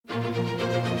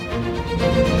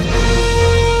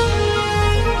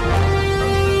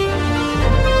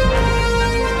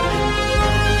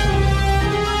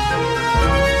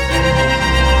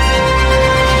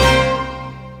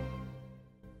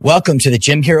Welcome to the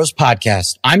Gym Heroes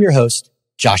Podcast. I'm your host,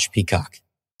 Josh Peacock.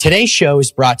 Today's show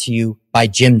is brought to you by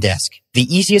GymDesk, the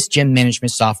easiest gym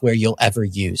management software you'll ever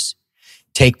use.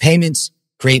 Take payments,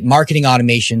 create marketing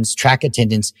automations, track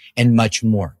attendance, and much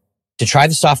more. To try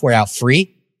the software out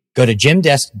free, go to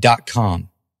gymdesk.com.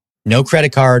 No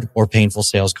credit card or painful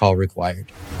sales call required.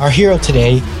 Our hero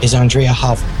today is Andrea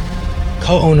Hovel,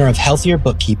 co-owner of Healthier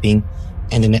Bookkeeping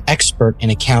and an expert in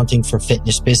accounting for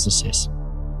fitness businesses.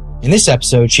 In this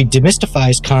episode, she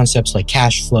demystifies concepts like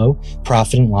cash flow,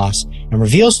 profit and loss, and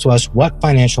reveals to us what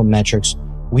financial metrics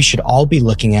we should all be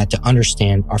looking at to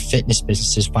understand our fitness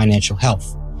business's financial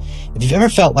health. If you've ever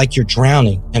felt like you're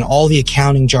drowning in all the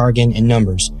accounting jargon and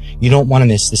numbers, you don't want to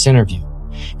miss this interview.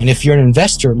 And if you're an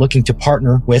investor looking to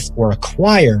partner with or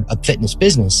acquire a fitness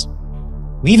business,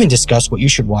 we even discuss what you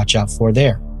should watch out for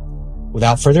there.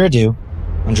 Without further ado,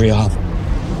 Andrea Hovel.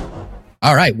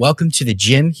 All right, welcome to the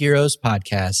Gym Heroes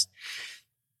Podcast.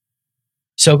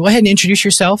 So go ahead and introduce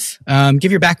yourself,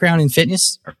 give your background in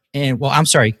fitness,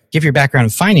 give your background in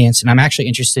finance. And I'm actually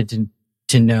interested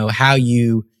to know how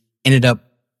you ended up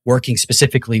working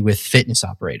specifically with fitness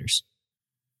operators.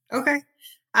 Okay.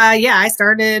 I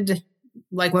started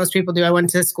like most people do. I went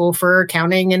to school for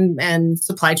accounting and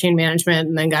supply chain management,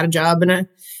 and then got a job in a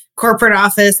corporate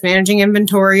office managing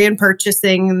inventory and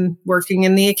purchasing and working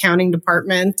in the accounting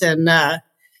department. And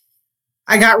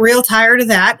I got real tired of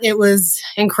that. It was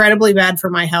incredibly bad for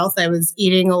my health. I was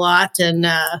eating a lot and,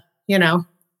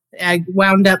 I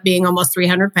wound up being almost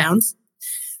 300 pounds.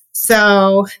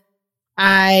 So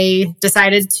I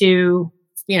decided to,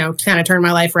 kind of turn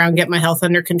my life around, get my health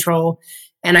under control.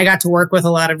 And I got to work with a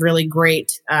lot of really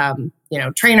great,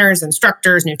 trainers,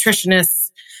 instructors, nutritionists.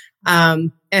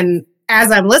 And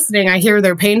as I'm listening, I hear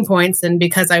their pain points. And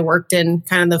because I worked in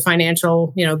kind of the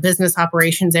financial, business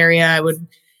operations area, I would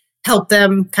help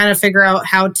them kind of figure out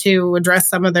how to address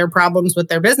some of their problems with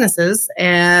their businesses.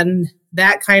 And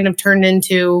that kind of turned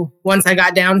into, once I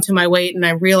got down to my weight and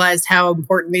I realized how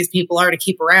important these people are to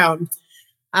keep around,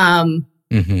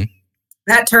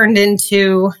 that turned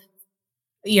into,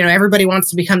 everybody wants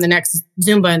to become the next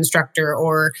Zumba instructor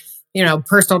or,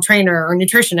 personal trainer or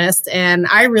nutritionist. And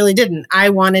I really didn't. I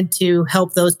wanted to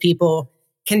help those people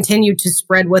continue to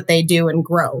spread what they do and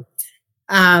grow.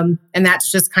 And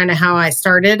that's just kind of how I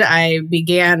started. I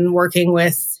began working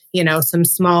with, some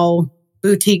small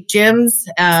boutique gyms,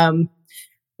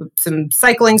 some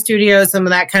cycling studios, some of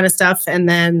that kind of stuff. And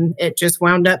then it just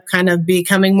wound up kind of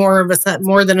becoming more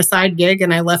than a side gig.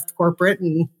 And I left corporate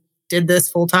and did this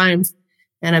full time.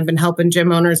 And I've been helping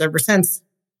gym owners ever since.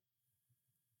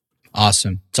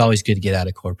 Awesome. It's always good to get out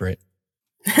of corporate.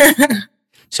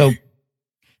 So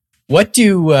What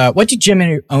do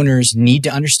gym owners need to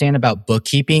understand about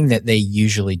bookkeeping that they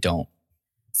usually don't?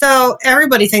 So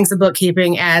everybody thinks of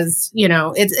bookkeeping as,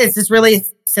 it's this really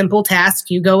simple task.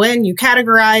 You go in, you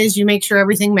categorize, you make sure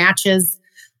everything matches.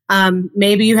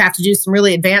 Maybe you have to do some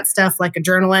really advanced stuff like a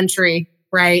journal entry,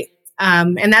 right?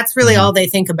 And that's really all they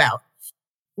think about.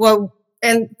 Well,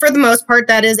 and for the most part,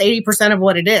 that is 80% of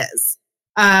what it is.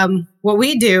 What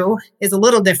we do is a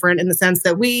little different in the sense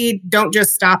that we don't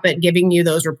just stop at giving you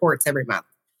those reports every month.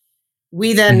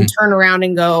 We then turn around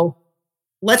and go,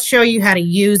 let's show you how to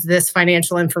use this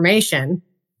financial information,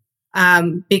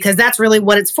 because that's really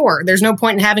what it's for. There's no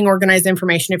point in having organized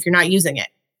information if you're not using it.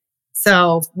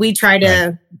 So we try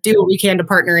to do what we can to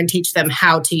partner and teach them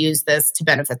how to use this to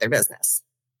benefit their business.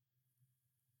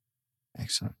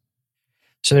 Excellent.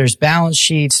 So there's balance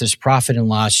sheets, there's profit and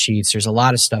loss sheets. There's a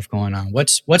lot of stuff going on.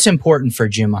 What's important for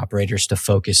gym operators to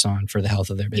focus on for the health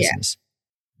of their business?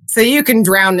 Yeah. So you can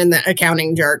drown in the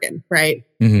accounting jargon, right?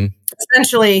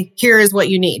 Essentially, here is what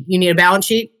you need. You need a balance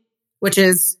sheet, which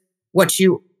is what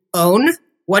you own,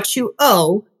 what you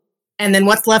owe, and then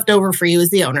what's left over for you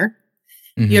as the owner.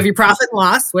 You have your profit and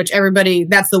loss, which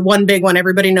that's the one big one.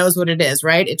 Everybody knows what it is,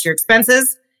 right? It's your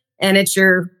expenses and it's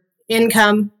your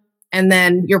income and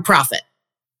then your profit.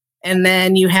 And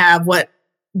then you have what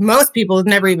most people have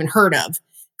never even heard of,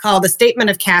 called a statement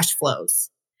of cash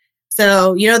flows.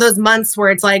 So, those months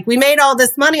where it's like, we made all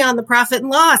this money on the profit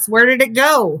and loss. Where did it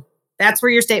go? That's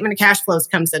where your statement of cash flows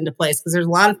comes into place, because there's a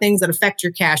lot of things that affect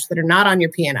your cash that are not on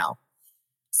your P&L.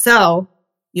 So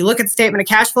you look at the statement of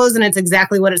cash flows and it's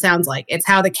exactly what it sounds like. It's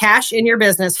how the cash in your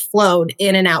business flowed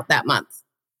in and out that month.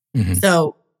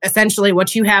 So essentially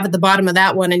what you have at the bottom of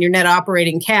that one in your net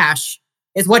operating cash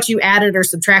is what you added or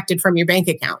subtracted from your bank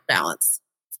account balance.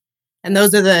 And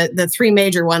those are the three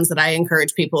major ones that I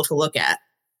encourage people to look at.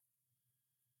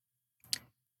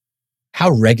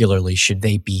 How regularly should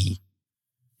they be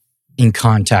in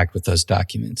contact with those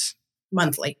documents?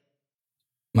 Monthly.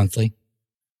 Monthly?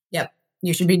 Yep.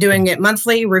 You should be doing it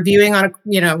monthly, reviewing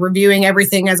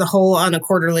everything as a whole on a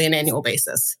quarterly and annual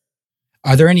basis.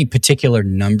 Are there any particular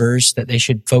numbers that they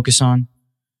should focus on?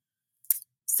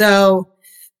 So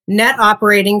net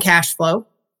operating cash flow.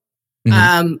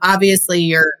 Mm-hmm. Obviously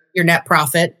your net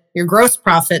profit, your gross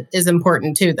profit is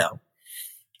important too, though.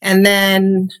 And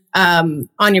then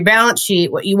on your balance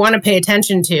sheet, what you want to pay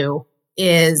attention to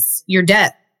is your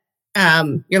debt,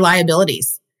 your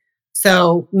liabilities.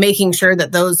 So making sure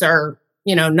that those are,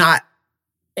 not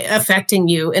affecting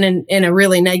you in a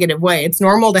really negative way. It's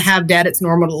normal to have debt. It's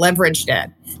normal to leverage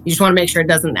debt. You just want to make sure it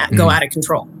doesn't go out of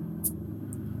control.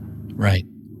 Right.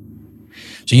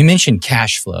 So you mentioned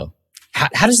cash flow.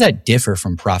 How does that differ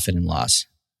from profit and loss?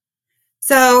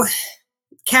 So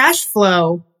cash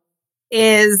flow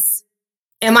is,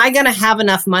 am I going to have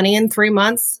enough money in 3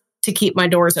 months to keep my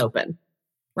doors open?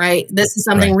 Right. This is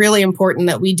something really important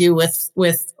that we do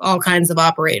with all kinds of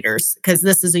operators, because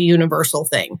this is a universal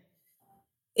thing.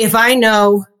 If I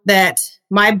know that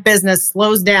my business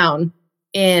slows down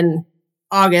in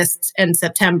August and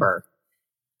September,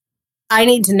 I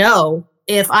need to know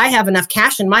if I have enough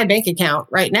cash in my bank account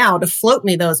right now to float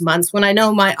me those months when I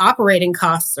know my operating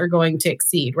costs are going to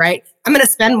exceed, right? I'm going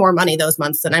to spend more money those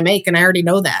months than I make, and I already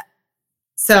know that.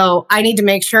 So I need to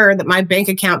make sure that my bank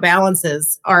account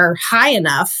balances are high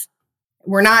enough.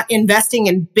 We're not investing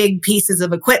in big pieces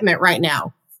of equipment right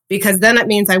now, because then it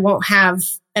means I won't have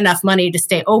enough money to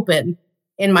stay open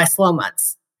in my slow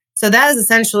months. So that is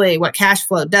essentially what cash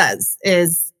flow does,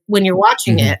 is when you're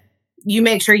watching it, you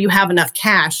make sure you have enough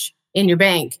cash in your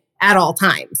bank at all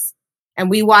times.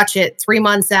 And we watch it 3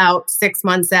 months out, 6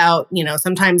 months out,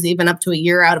 sometimes even up to a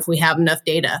year out if we have enough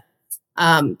data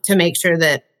to make sure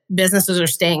that businesses are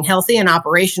staying healthy and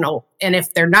operational. And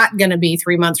if they're not going to be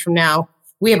 3 months from now,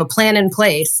 we have a plan in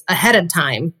place ahead of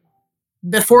time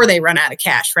before they run out of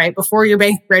cash, right? Before your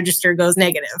bank register goes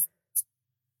negative.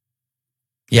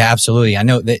 Yeah, absolutely. I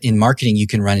know that in marketing, you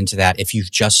can run into that if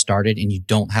you've just started and you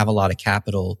don't have a lot of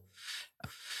capital.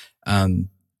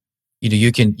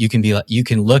 You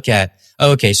can look at,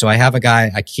 oh, okay, so I have a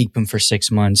guy, I keep him for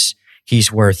 6 months.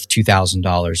 He's worth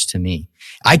 $2,000 to me.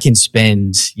 I can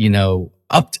spend,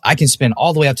 I can spend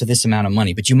all the way up to this amount of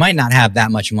money, but you might not have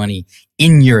that much money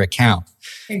in your account.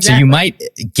 Exactly. So you might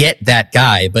get that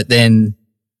guy, but then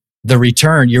the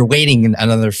return, you're waiting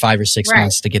another 5 or 6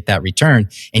 months to get that return,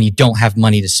 and you don't have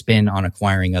money to spend on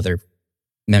acquiring other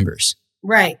members.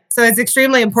 Right. So it's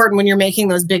extremely important when you're making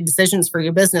those big decisions for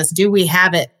your business. Do we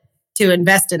have it to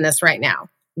invest in this right now?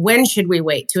 When should we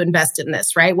wait to invest in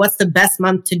this, right? What's the best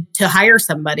month to hire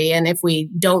somebody? And if we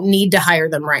don't need to hire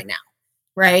them right now,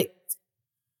 right?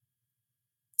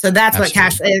 So that's Absolutely.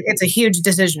 What it's a huge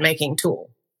decision-making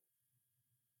tool.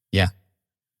 Yeah.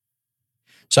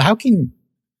 So how can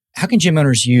gym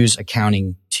owners use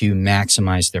accounting to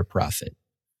maximize their profit?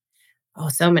 Oh,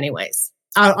 so many ways.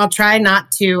 I'll try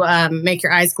not to make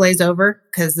your eyes glaze over,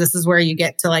 because this is where you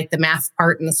get to like the math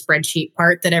part and the spreadsheet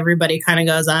part that everybody kind of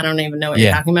goes, I don't even know what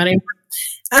you're talking about anymore.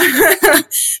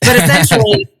 But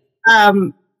essentially,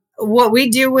 what we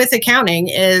do with accounting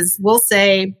is we'll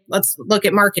say, let's look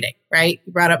at marketing, right?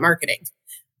 You brought up marketing.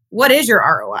 What is your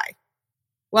ROI?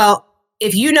 Well,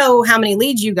 if you know how many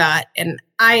leads you got, and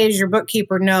I, as your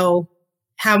bookkeeper, know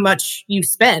how much you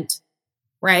spent,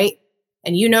 right?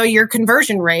 And you know your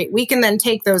conversion rate, we can then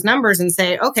take those numbers and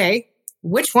say, okay,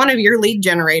 which one of your lead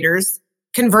generators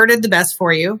converted the best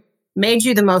for you, made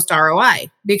you the most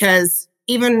ROI? Because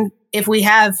even if we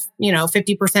have,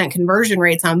 50% conversion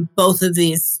rates on both of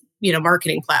these,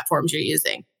 marketing platforms you're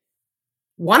using,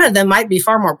 one of them might be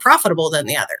far more profitable than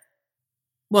the other.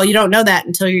 Well, you don't know that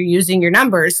until you're using your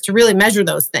numbers to really measure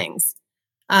those things.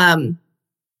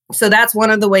 So that's one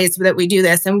of the ways that we do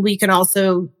this. And we can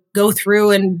also go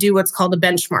through and do what's called a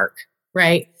benchmark,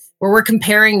 right? Where we're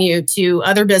comparing you to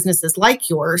other businesses like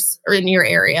yours or in your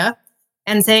area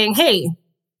and saying, hey,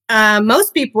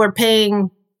 most people are paying,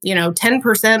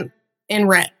 10% in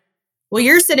rent. Well,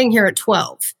 you're sitting here at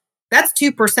 12. That's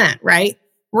 2%, right?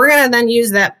 We're going to then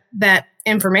use that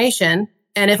information.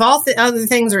 And if all other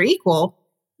things are equal,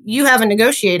 you have a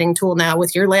negotiating tool now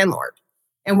with your landlord.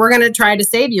 And we're going to try to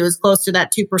save you as close to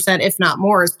that 2%, if not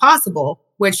more, as possible,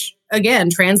 which again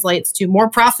translates to more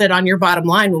profit on your bottom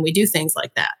line when we do things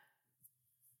like that.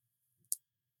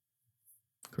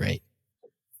 Great.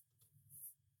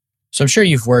 So I'm sure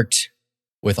you've worked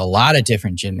with a lot of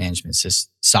different gym management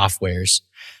softwares.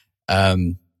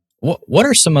 What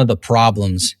are some of the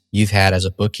problems you've had as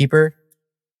a bookkeeper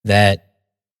that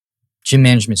gym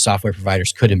management software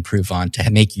providers could improve on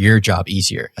to make your job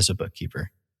easier as a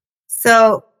bookkeeper?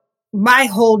 So my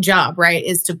whole job, right,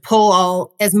 is to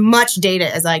pull as much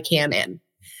data as I can in.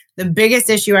 The biggest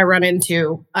issue I run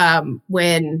into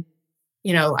when,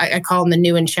 I call them the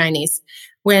new and shinies,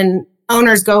 when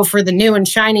owners go for the new and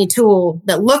shiny tool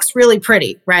that looks really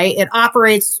pretty, right? It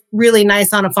operates really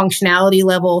nice on a functionality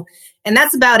level. And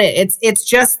that's about it. It's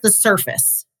just the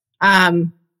surface.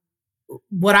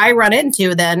 What I run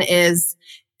into then is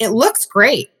it looks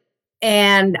great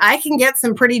and I can get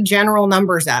some pretty general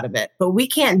numbers out of it, but we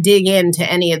can't dig into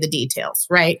any of the details,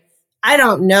 right? I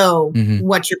don't know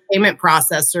what your payment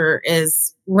processor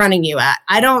is running you at.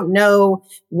 I don't know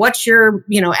what your,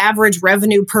 average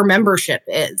revenue per membership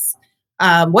is,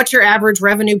 what your average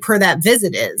revenue per that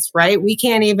visit is, right? We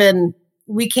can't even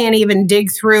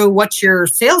dig through what your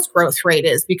sales growth rate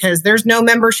is because there's no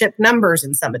membership numbers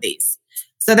in some of these.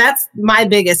 So that's my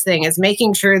biggest thing, is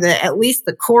making sure that at least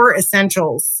the core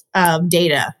essentials of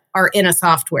data are in a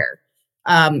software.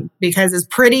 Because as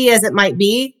pretty as it might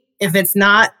be, if it's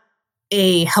not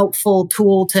a helpful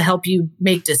tool to help you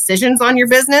make decisions on your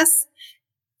business,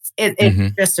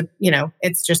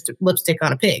 it's just lipstick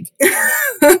on a pig.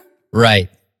 Right.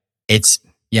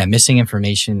 Missing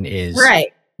information is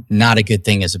right. Not a good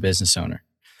thing as a business owner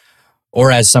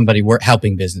or as somebody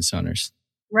helping business owners.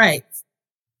 Right.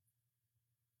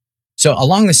 So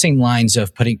along the same lines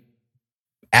of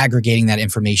aggregating that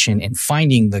information and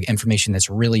finding the information that's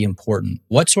really important,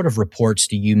 what sort of reports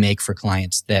do you make for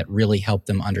clients that really help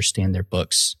them understand their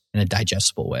books in a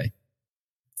digestible way?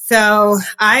 So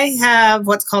I have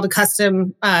what's called a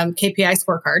custom KPI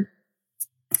scorecard.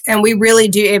 And we really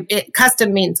do,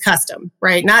 custom means custom,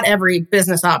 right? Not every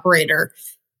business operator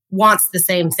wants the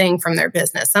same thing from their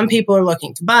business. Some people are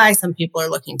looking to buy, some people are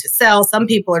looking to sell, some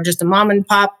people are just a mom and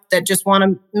pop that just want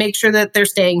to make sure that they're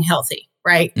staying healthy,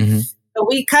 right? So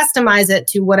we customize it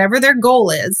to whatever their goal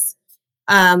is.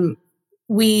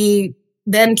 We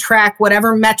then track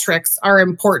whatever metrics are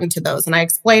important to those. And I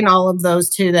explain all of those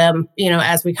to them,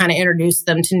 as we kind of introduce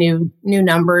them to new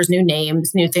numbers, new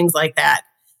names, new things like that.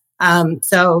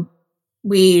 So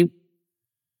we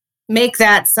make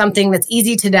that something that's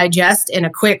easy to digest in a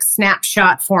quick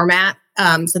snapshot format.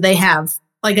 So they have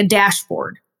like a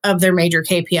dashboard of their major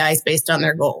KPIs based on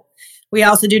their goal. We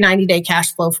also do 90-day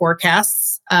cash flow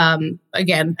forecasts.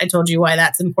 Again, I told you why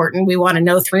that's important. We want to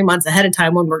know 3 months ahead of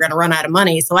time when we're going to run out of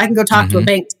money. So I can go talk to a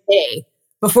bank today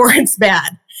before it's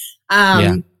bad.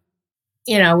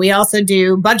 We also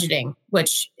do budgeting,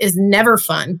 which is never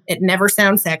fun. It never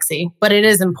sounds sexy, but it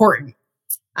is important.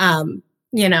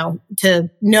 To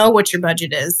know what your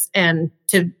budget is and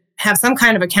to have some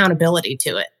kind of accountability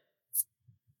to it.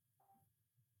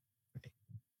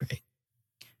 Great.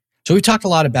 So we talked a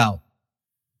lot about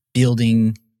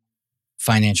building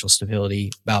financial stability,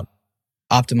 about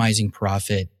optimizing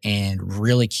profit, and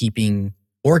really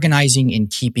organizing and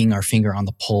keeping our finger on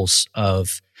the pulse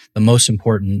of the most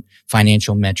important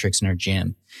financial metrics in our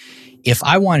gym. If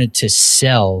I wanted to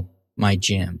sell my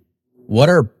gym, what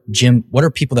are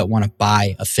people that want to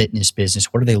buy a fitness business?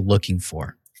 What are they looking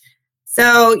for?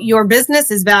 So your business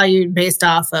is valued based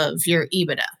off of your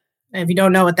EBITDA. And if you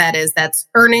don't know what that is, that's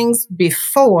earnings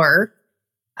before,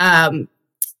 sorry,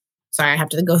 I have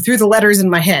to go through the letters in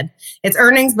my head. It's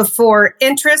earnings before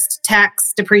interest,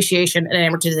 tax, depreciation, and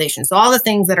amortization. So all the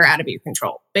things that are out of your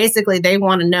control. Basically, they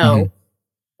want to know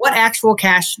what actual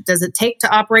cash does it take to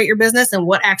operate your business and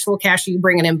what actual cash are you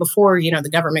bringing in before, the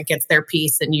government gets their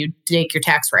piece and you take your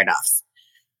tax write-offs.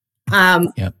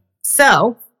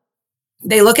 So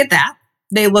they look at that.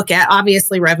 They look at,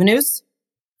 obviously, revenues.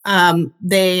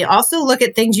 They also look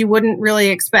at things you wouldn't really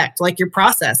expect, like your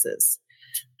processes.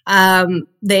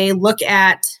 They look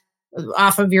at,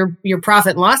 off of your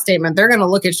profit and loss statement, they're going to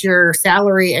look at your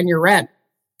salary and your rent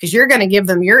because you're going to give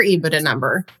them your EBITDA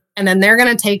number. And then they're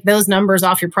going to take those numbers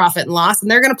off your profit and loss and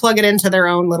they're going to plug it into their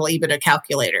own little EBITDA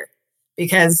calculator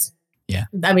because,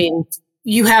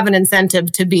 you have an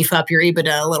incentive to beef up your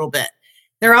EBITDA a little bit.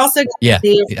 They're also going to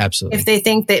see if they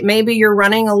think that maybe you're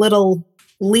running a little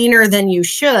leaner than you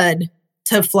should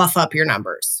to fluff up your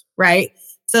numbers, right?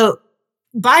 So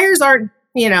buyers aren't,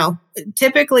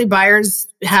 typically buyers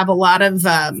have a lot of,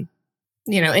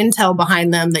 intel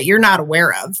behind them that you're not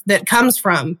aware of that comes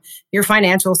from your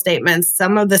financial statements.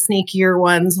 Some of the sneakier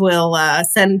ones will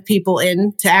send people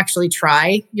in to actually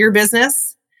try your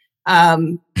business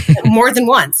more than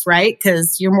once, right?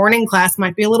 Because your morning class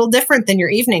might be a little different than your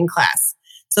evening class.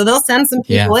 So they'll send some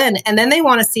people in and then they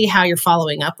want to see how you're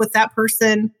following up with that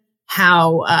person,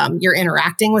 how you're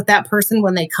interacting with that person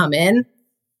when they come in.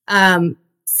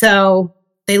 So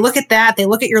they look at that. They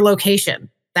look at your location.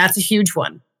 That's a huge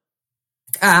one.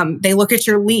 They look at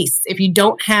your lease. If you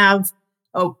don't have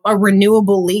a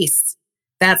renewable lease,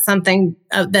 that's something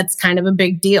that's kind of a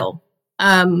big deal.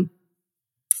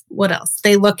 What else?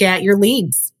 They look at your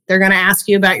leads. They're going to ask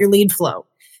you about your lead flow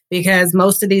because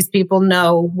most of these people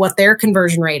know what their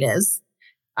conversion rate is.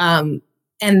 And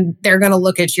they're going to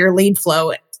look at your lead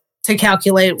flow to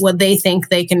calculate what they think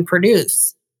they can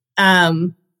produce.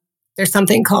 There's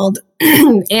something called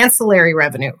ancillary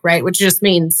revenue, right? Which just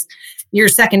means your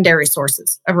secondary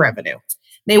sources of revenue.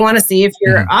 They want to see if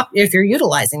you're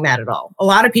utilizing that at all. A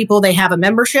lot of people, they have a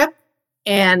membership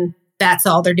and that's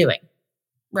all they're doing,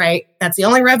 right? That's the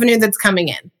only revenue that's coming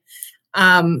in.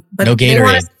 But no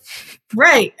Gatorade.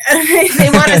 Right. They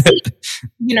want to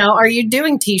see, are you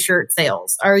doing t-shirt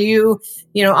sales? Are you,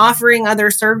 offering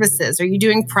other services? Are you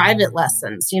doing private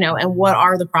lessons? And what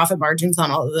are the profit margins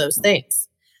on all of those things?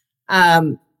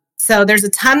 So there's a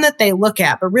ton that they look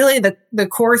at, but really the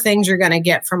core things you're going to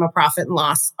get from a profit and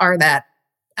loss are that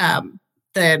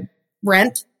the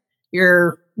rent,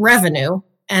 your revenue,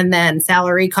 and then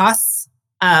salary costs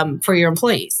for your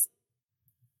employees.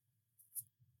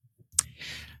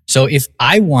 So if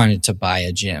I wanted to buy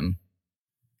a gym,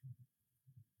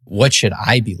 what should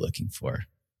I be looking for?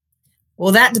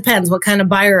 Well, that depends. What kind of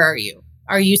buyer are you?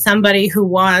 Are you somebody who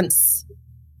wants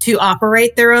to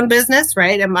operate their own business,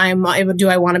 right? Do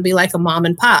I want to be like a mom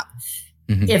and pop?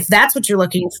 Mm-hmm. If that's what you're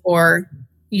looking for,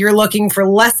 you're looking for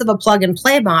less of a plug and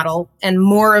play model and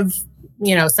more of,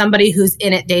 somebody who's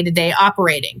in it day to day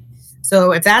operating.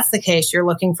 So if that's the case, you're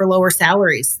looking for lower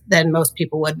salaries than most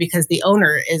people would because the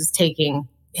owner is taking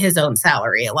his own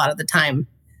salary a lot of the time.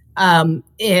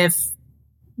 If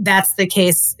that's the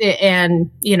case and,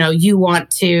 you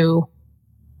want to,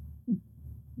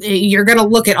 you're going to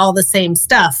look at all the same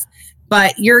stuff,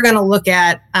 but you're going to look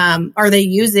at, are they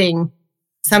using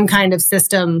some kind of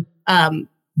system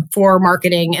for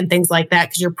marketing and things like that?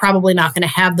 Because you're probably not going to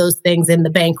have those things in the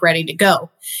bank ready to go.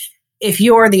 If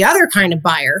you're the other kind of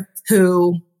buyer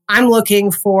who I'm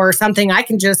looking for something I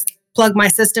can just plug my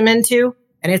system into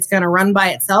and it's going to run by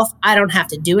itself, I don't have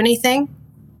to do anything,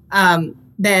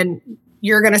 then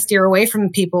you're going to steer away from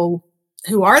people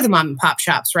who are the mom and pop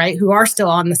shops, right? Who are still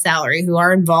on the salary, who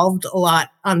are involved a lot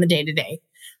on the day to day.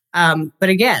 But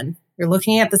again, you're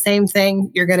looking at the same thing.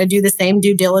 You're going to do the same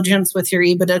due diligence with your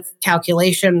EBITDA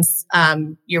calculations.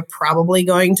 You're probably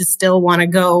going to still want to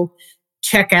go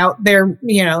check out their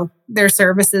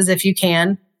services if you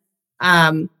can,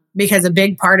 because a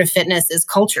big part of fitness is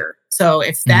culture. So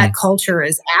if that culture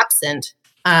is absent,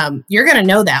 you're going to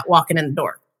know that walking in the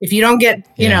door. If you don't get,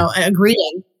 a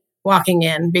greeting walking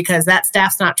in because that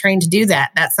staff's not trained to do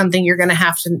that, that's something you're going to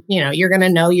have to, you're going to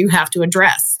know you have to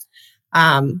address.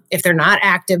 If they're not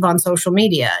active on social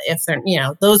media, if they're,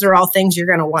 those are all things you're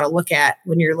going to want to look at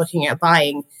when you're looking at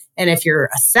buying. And if you're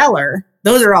a seller,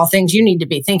 those are all things you need to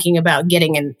be thinking about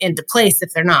getting into place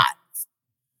if they're not.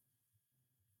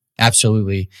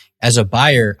 Absolutely. As a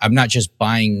buyer, I'm not just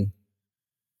buying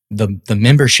the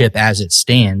membership as it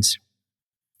stands.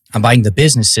 I'm buying the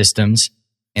business systems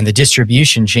and the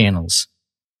distribution channels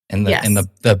and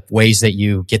the ways that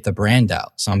you get the brand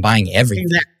out. So I'm buying everything.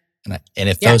 Exactly. And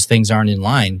if those things aren't in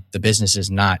line, the business is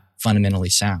not fundamentally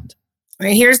sound. I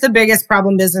mean, here's the biggest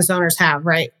problem business owners have,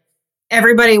 right?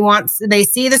 Everybody they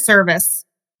see the service,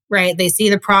 right? They see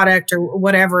the product or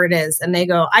whatever it is, and they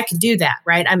go, I can do that,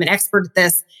 right? I'm an expert at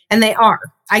this. And they are.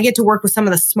 I get to work with some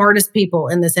of the smartest people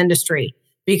in this industry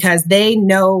because they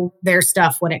know their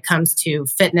stuff when it comes to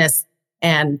fitness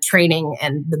and training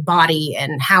and the body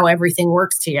and how everything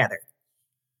works together.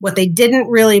 What they didn't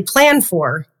really plan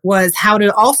for was how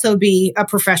to also be a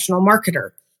professional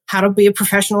marketer, how to be a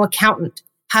professional accountant,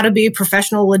 how to be a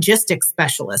professional logistics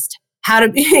specialist, how to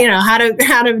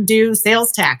do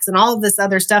sales tax and all of this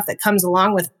other stuff that comes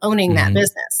along with owning that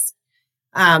business.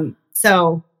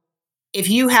 So if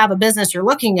you have a business you're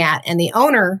looking at and the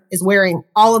owner is wearing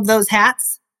all of those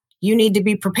hats, you need to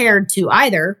be prepared to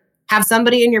either have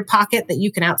somebody in your pocket that you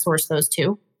can outsource those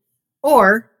to,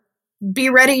 or be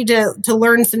ready to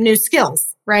learn some new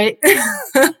skills, right?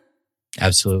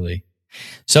 Absolutely.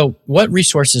 So what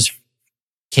resources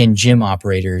can gym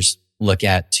operators look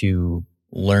at to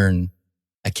learn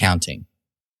accounting?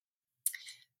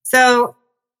 So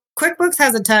QuickBooks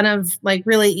has a ton of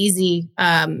really easy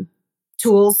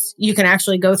tools. You can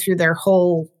actually go through their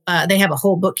whole, they have a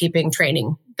whole bookkeeping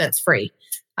training that's free.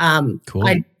 Cool.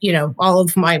 All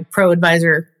of my pro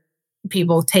advisor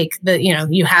people take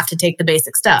you have to take the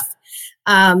basic stuff.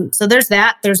 So there's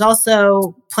that. There's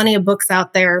also plenty of books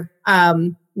out there,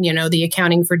 the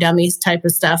accounting for dummies type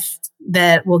of stuff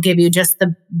that will give you just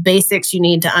the basics you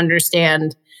need to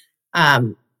understand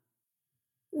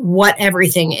what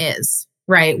everything is,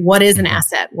 right? What is an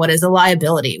asset? What is a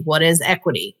liability? What is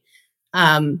equity?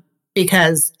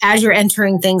 Because as you're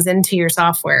entering things into your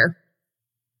software,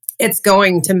 it's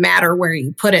going to matter where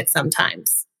you put it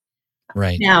sometimes.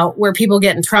 Right. Now, where people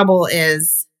get in trouble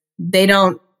is they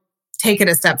don't take it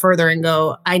a step further and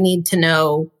go, I need to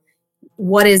know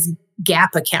what is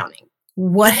GAAP accounting?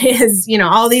 What is,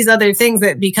 all these other things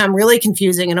that become really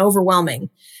confusing and overwhelming.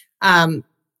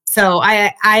 So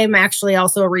I am actually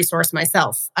also a resource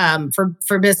myself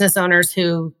for business owners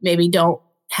who maybe don't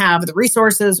have the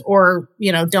resources or,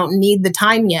 don't need the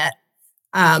time yet.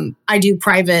 I do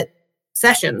private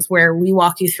sessions where we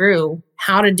walk you through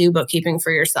how to do bookkeeping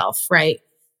for yourself, right?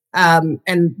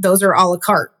 And those are a la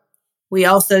carte. We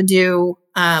also do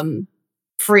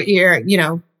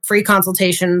free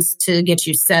consultations to get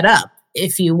you set up.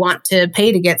 If you want to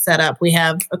pay to get set up, we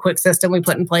have a quick system we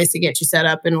put in place to get you set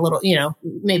up in a little,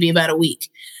 maybe about a week.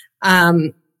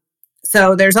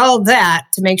 So there's all of that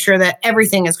to make sure that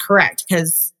everything is correct,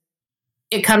 because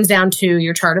it comes down to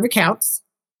your chart of accounts.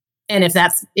 And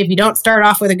if you don't start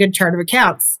off with a good chart of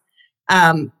accounts,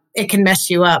 it can mess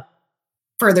you up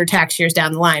further tax years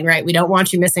down the line, right? We don't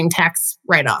want you missing tax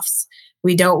write-offs.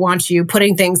 We don't want you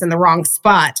putting things in the wrong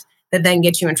spot that then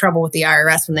get you in trouble with the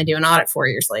IRS when they do an audit 4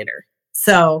 years later.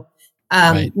 So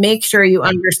make sure you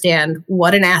understand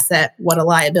what an asset, what a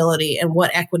liability, and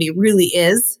what equity really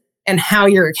is, and how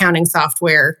your accounting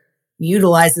software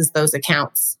utilizes those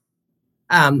accounts.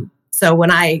 So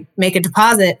when I make a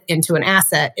deposit into an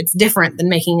asset, it's different than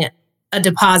making it a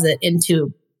deposit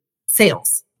into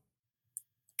sales.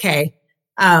 Okay.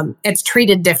 It's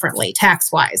treated differently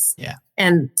tax-wise. Yeah.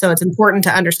 And so it's important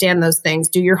to understand those things.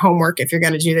 Do your homework if you're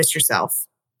going to do this yourself.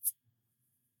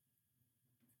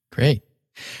 Great.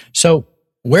 So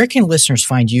where can listeners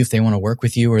find you if they want to work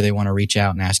with you or they want to reach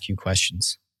out and ask you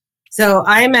questions? So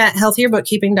I'm at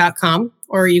healthierbookkeeping.com,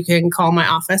 or you can call my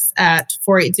office at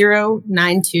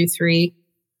 480-923.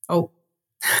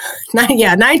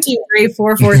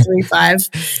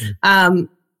 923-4435.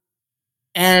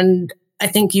 And I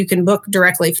think you can book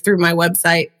directly through my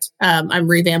website. I'm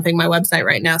revamping my website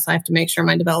right now, so I have to make sure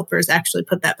my developers actually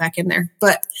put that back in there.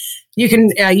 But you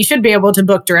should be able to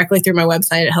book directly through my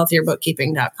website at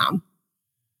healthierbookkeeping.com.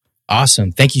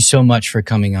 Awesome. Thank you so much for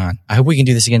coming on. I hope we can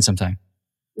do this again sometime.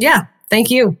 Yeah.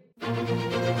 Thank you.